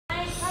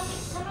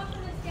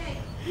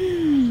Where's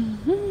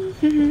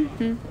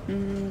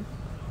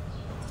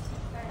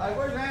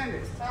Andy?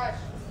 Gosh.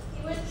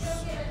 He went to go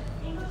get an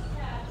English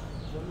cat.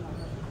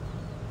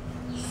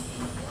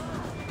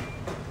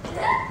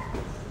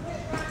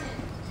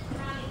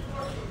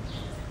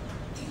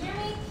 You hear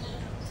me?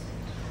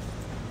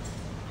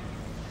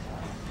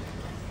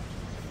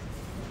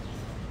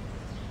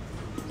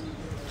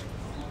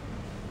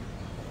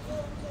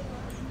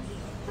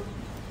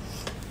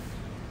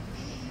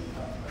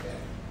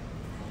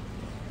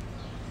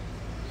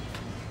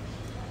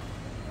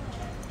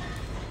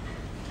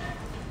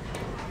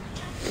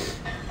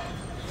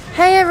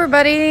 Hey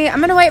everybody, I'm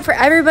gonna wait for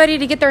everybody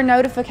to get their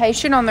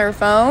notification on their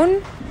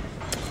phone.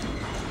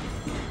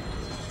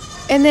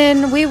 And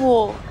then we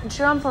will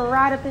jump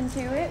right up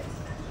into it.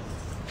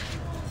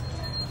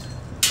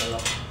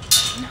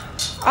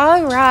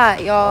 All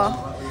right,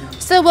 y'all.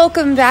 So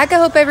welcome back. I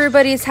hope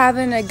everybody's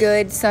having a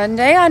good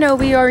Sunday. I know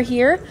we are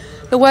here.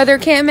 The weather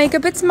can't make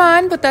up its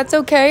mind, but that's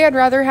okay. I'd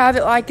rather have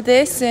it like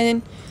this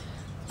and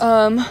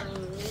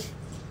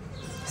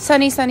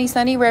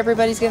sunny where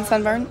everybody's getting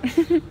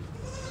sunburned.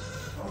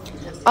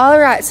 All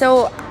right,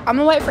 so I'm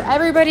gonna wait for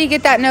everybody to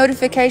get that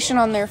notification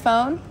on their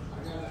phone.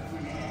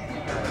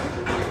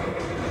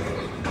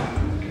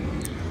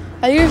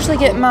 I usually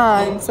get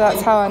mine, so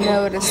that's how I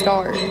know to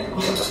start.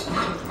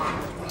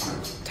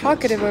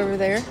 Talkative over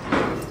there.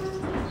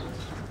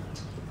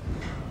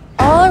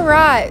 All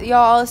right,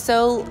 y'all,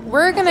 so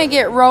we're gonna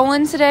get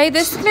rolling today.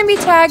 This is gonna be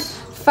tag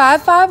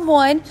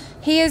 551.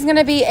 He is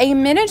gonna be a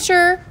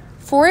miniature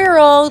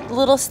 4-year-old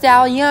little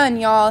stallion,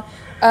 y'all.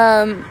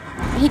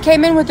 He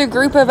came in with a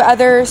group of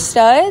other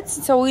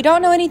studs, so we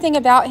don't know anything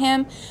about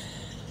him.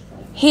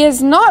 He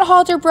is not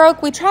halter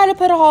broke. We tried to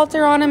put a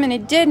halter on him, and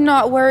it did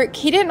not work.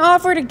 He didn't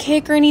offer to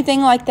kick or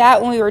anything like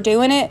that when we were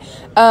doing it,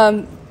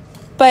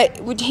 but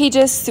we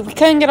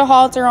couldn't get a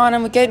halter on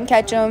him. We couldn't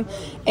catch him,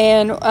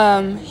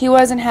 and he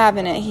wasn't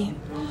having it.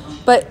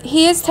 But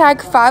he is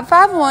tag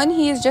 551.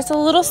 He is just a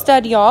little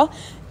stud, y'all,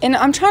 and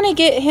I'm trying to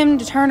get him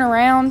to turn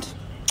around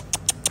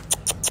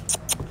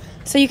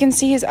so you can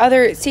see his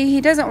other,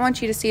 he doesn't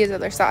want you to see his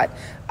other side.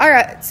 All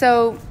right,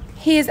 so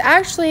he is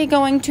actually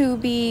going to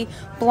be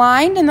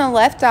blind in the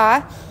left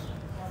eye.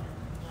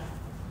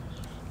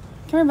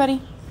 Come here,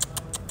 buddy.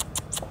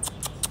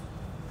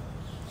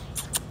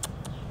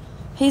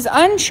 He's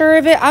unsure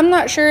of it. I'm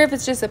not sure if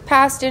it's just a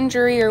past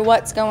injury or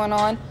what's going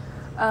on.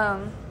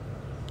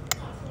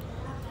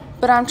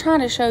 But I'm trying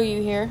to show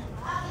you here.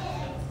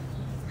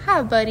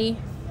 Hi, buddy.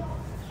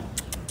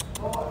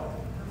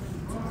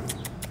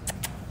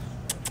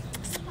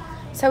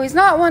 So he's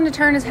not one to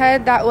turn his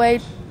head that way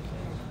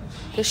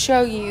to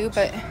show you,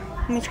 but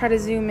let me try to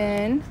zoom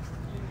in.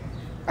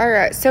 All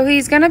right, so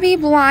he's going to be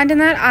blind in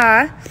that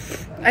eye.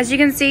 As you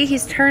can see,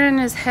 he's turning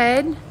his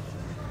head.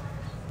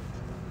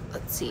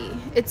 Let's see.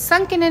 It's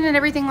sunken in and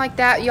everything like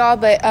that, y'all,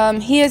 but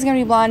he is going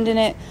to be blind in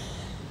it.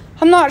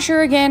 I'm not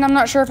sure, again. I'm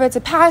not sure if it's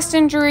a past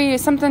injury or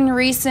something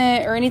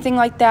recent or anything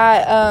like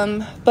that,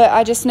 but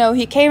I just know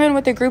he came in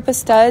with a group of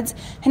studs,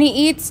 and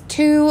he eats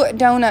 2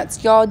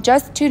 donuts, y'all,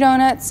 just 2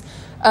 donuts.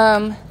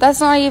 That's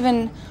not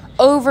even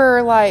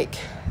over, like,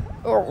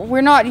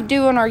 we're not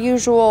doing our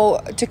usual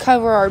to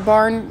cover our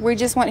barn. We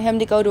just want him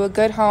to go to a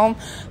good home.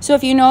 So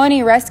if you know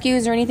any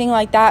rescues or anything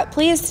like that,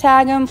 please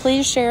tag him,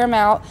 please share him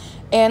out,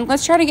 and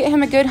let's try to get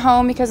him a good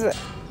home, because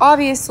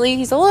obviously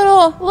he's a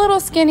little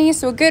skinny,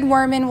 so a good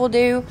worm-in will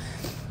do.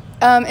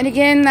 And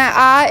again, that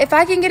eye, if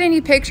I can get any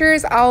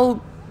pictures,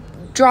 I'll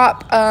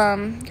drop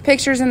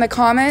pictures in the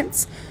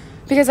comments,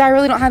 because I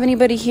really don't have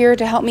anybody here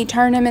to help me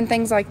turn him and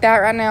things like that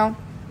right now.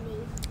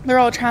 They're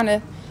all trying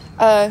to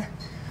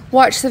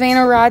watch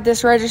Savannah ride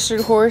this registered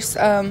horse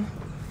in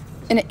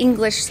an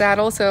English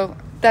saddle, so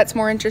that's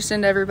more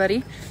interesting to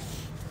everybody.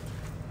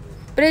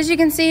 But as you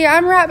can see,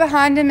 I'm right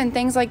behind him and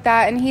things like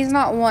that, and he's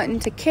not wanting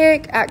to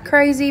kick, act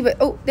crazy, but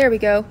oh, there we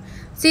go.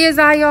 See his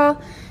eye,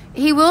 y'all?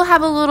 He will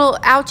have a little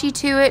ouchie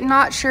to it.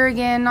 Not sure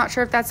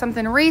if that's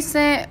something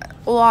recent.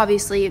 Well,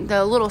 obviously,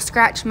 the little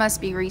scratch must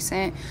be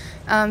recent,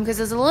 because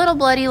it's a little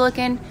bloody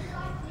looking,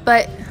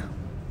 but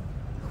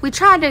we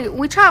tried when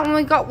we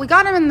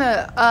got him in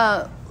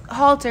the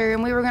halter,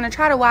 and we were going to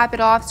try to wipe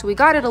it off, so we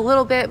got it a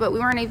little bit, but we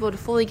weren't able to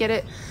fully get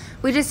it.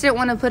 We just didn't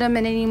want to put him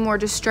in any more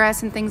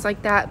distress and things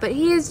like that. But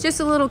he is just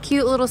a little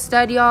cute little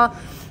stud, y'all.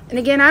 And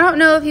again, I don't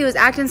know if he was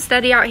acting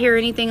steady out here or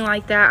anything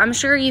like that. I'm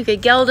sure you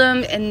could geld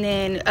him and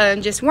then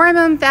just worm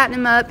him, fatten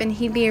him up, and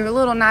he'd be a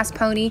little nice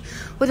pony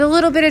with a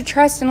little bit of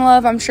trust and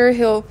love. I'm sure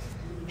he'll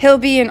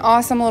be an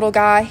awesome little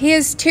guy. He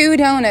has 2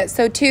 donuts,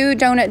 so 2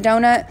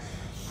 donut.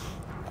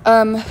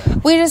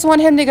 We just want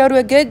him to go to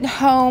a good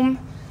home.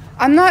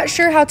 I'm not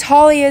sure how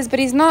tall he is, but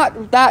he's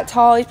not that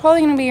tall. He's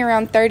probably going to be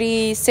around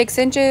 36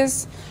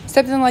 inches,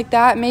 something like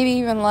that, maybe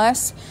even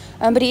less.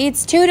 But he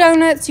eats 2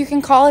 donuts. You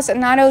can call us at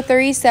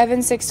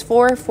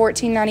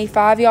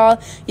 903-764-1495, y'all.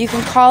 You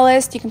can call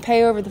us. You can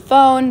pay over the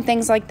phone,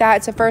 things like that.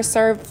 It's a first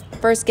serve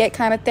first get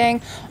kind of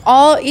thing.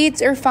 All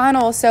eats are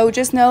final, so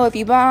just know if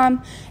you buy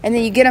them and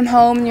then you get them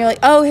home and you're like,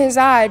 oh, his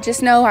eye,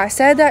 just know I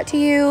said that to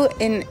you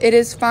and it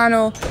is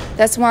final.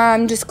 That's why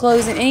I'm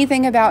disclosing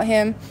anything about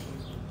him.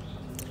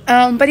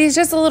 But he's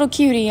just a little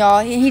cutie,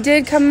 y'all. He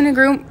did come in a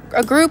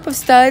group of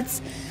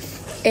studs,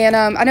 and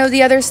I know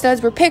the other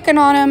studs were picking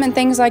on him and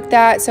things like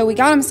that, so we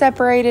got him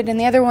separated and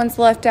the other one's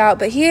left out,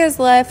 but he is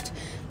left.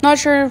 Not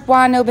sure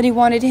why nobody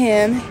wanted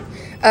him,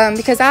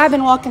 because I've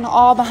been walking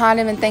all behind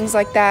him and things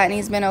like that, and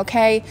he's been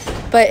okay.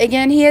 But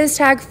again, he is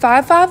tagged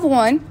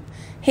 551.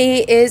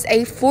 He is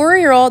a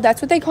 4-year-old,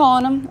 that's what they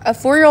call him, a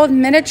 4-year-old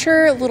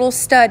miniature little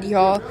stud,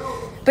 y'all.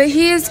 But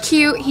he is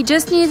cute. He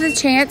just needs a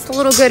chance, a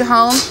little good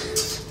home.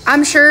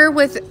 I'm sure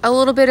with a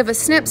little bit of a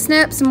snip,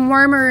 some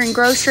warmer and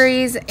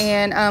groceries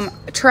and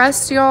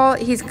trust, y'all,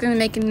 he's going to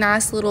make a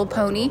nice little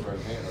pony.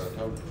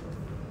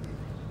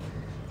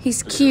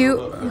 He's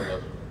cute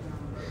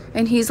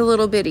and he's a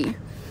little bitty.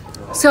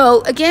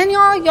 So again,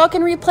 y'all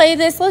can replay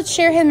this. Let's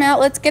share him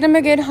out. Let's get him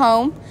a good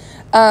home.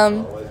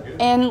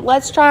 And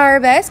let's try our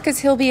best because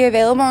he'll be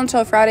available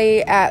until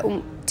Friday at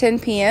 10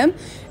 p.m.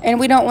 And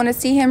we don't want to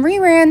see him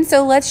reran,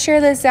 so let's share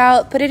this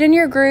out. Put it in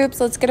your groups.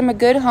 Let's get him a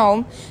good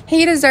home.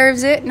 He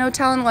deserves it. No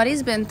telling what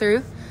he's been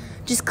through.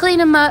 Just clean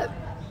him up.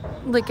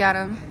 Look at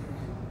him.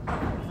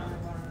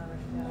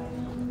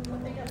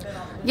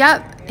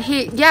 Yep.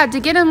 To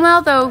get him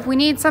well, though, we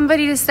need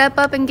somebody to step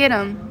up and get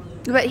him.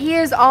 But he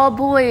is all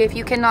boy, if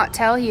you cannot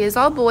tell. He is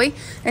all boy.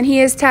 And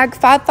he is tagged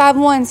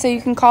 551. So you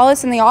can call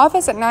us in the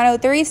office at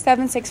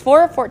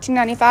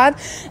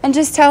 903-764-1495. And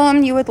just tell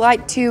him you would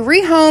like to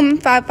rehome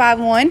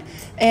 551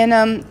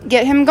 and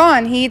get him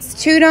gone. He eats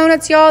 2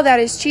 donuts, y'all. That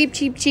is cheap.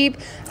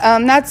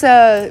 That's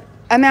a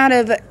amount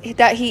of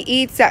that he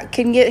eats that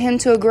can get him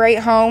to a great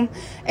home.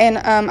 And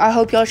I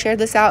hope y'all share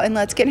this out. And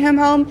let's get him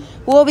home.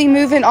 We'll be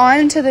moving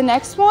on to the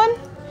next one.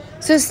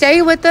 So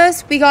stay with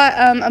us. We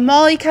got a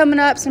Molly coming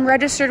up, some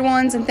registered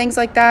ones and things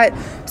like that.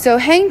 So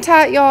hang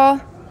tight,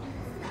 y'all.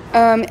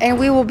 And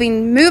we will be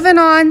moving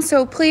on.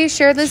 So please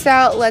share this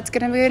out. Let's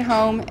get him at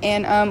home.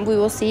 And we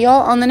will see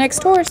y'all on the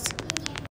next tours.